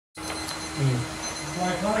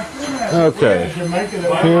Okay,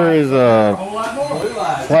 here is a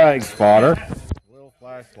flag spotter, little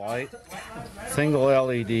flashlight, single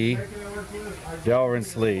LED, Delrin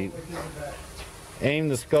sleeve. Aim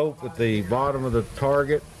the scope at the bottom of the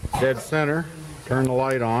target, dead center, turn the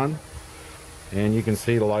light on, and you can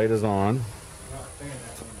see the light is on.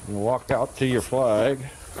 And walk out to your flag.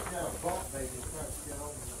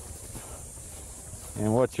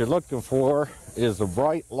 And what you're looking for is a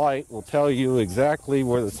bright light will tell you exactly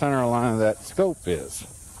where the center line of that scope is.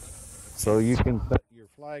 So you can set your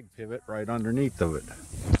flag pivot right underneath of it.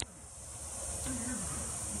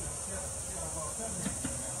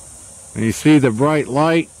 And you see the bright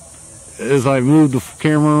light as I move the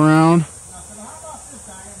camera around.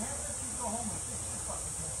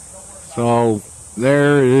 So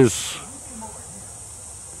there is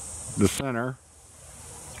the center.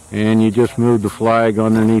 And you just move the flag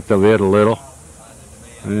underneath of it a little.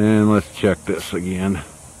 And let's check this again.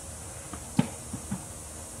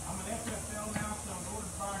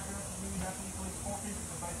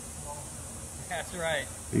 That's right.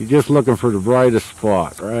 You're just looking for the brightest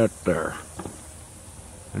spot right there.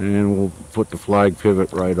 And we'll put the flag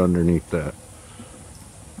pivot right underneath that.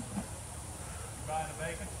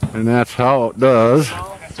 And that's how it does.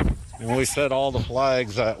 And we set all the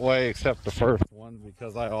flags that way except the first one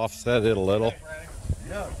because I offset it a little.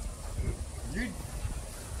 Yeah. You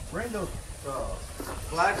bring those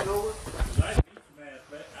flags over.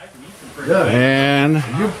 And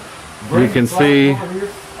you can see the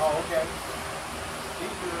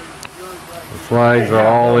flags are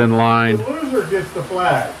all in line The loser gets the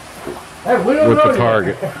flag. with the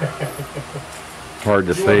target. Hard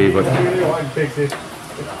to see, but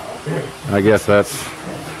I guess that's...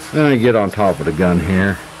 Then I get on top of the gun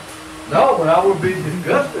here. No, but I would be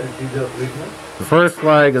disgusted if he does leave me. The first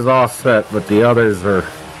flag is offset, but the others are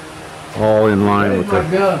all in line with my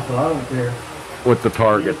gun, so I don't care. the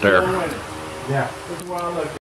target there. Yeah, that's why I look.